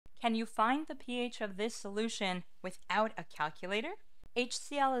Can you find the pH of this solution without a calculator?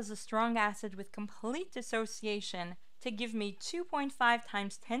 HCl is a strong acid with complete dissociation to give me 2.5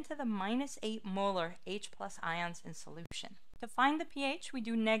 times 10 to the minus 8 molar H plus ions in solution. To find the pH, we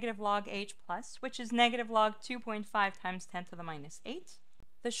do negative log H plus, which is negative log 2.5 times 10 to the minus 8.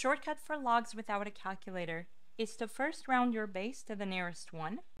 The shortcut for logs without a calculator is to first round your base to the nearest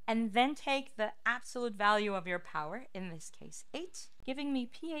one, and then take the absolute value of your power, in this case 8, giving me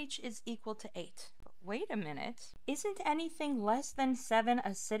pH is equal to 8. But wait a minute, isn't anything less than 7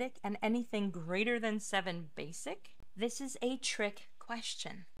 acidic and anything greater than 7 basic? This is a trick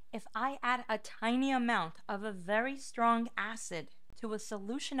question. If I add a tiny amount of a very strong acid to a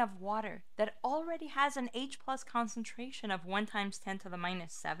solution of water that already has an H plus concentration of 1 times 10 to the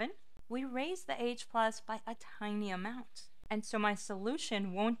minus 7, we raise the H plus by a tiny amount. And so my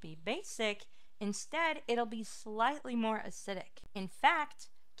solution won't be basic, instead it'll be slightly more acidic. In fact,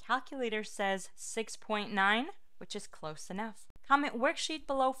 calculator says 6.9, which is close enough. Comment worksheet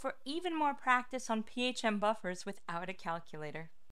below for even more practice on pH and buffers without a calculator.